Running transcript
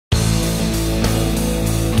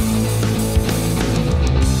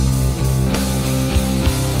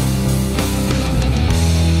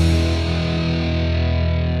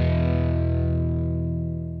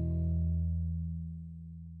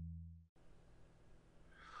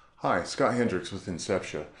Hi, Scott Hendricks with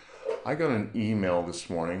Inceptia. I got an email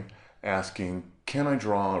this morning asking, can I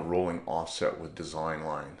draw a rolling offset with design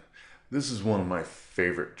line? This is one of my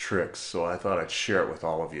favorite tricks, so I thought I'd share it with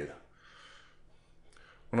all of you.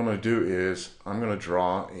 What I'm going to do is I'm going to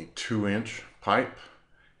draw a 2-inch pipe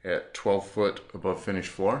at 12 foot above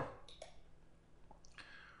finished floor.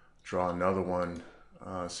 Draw another one,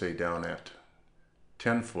 say down at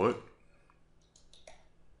 10 foot.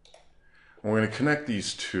 We're going to connect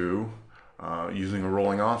these two using a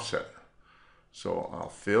rolling offset. So I'll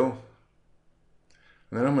fill,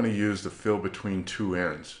 and then I'm going to use the fill between two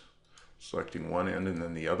ends, selecting one end and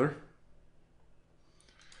then the other.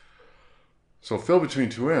 So fill between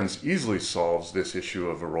two ends easily solves this issue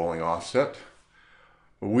of a rolling offset,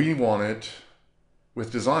 but we want it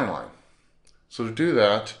with design line. So to do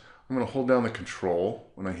that, I'm going to hold down the control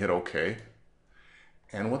when I hit OK.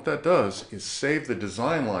 And what that does is save the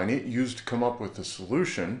design line it used to come up with the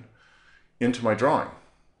solution into my drawing.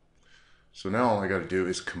 So now all I got to do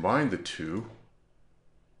is combine the two.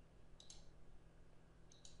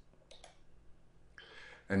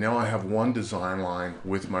 And now I have one design line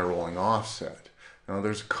with my rolling offset. Now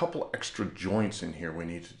there's a couple extra joints in here we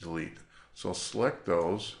need to delete. So I'll select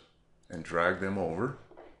those and drag them over.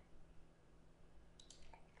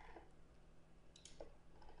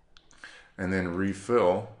 And then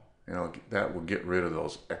refill, and that will get rid of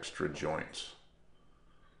those extra joints.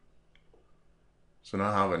 So now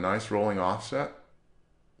I have a nice rolling offset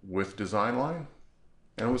with design line,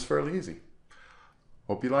 and it was fairly easy.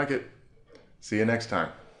 Hope you like it. See you next time.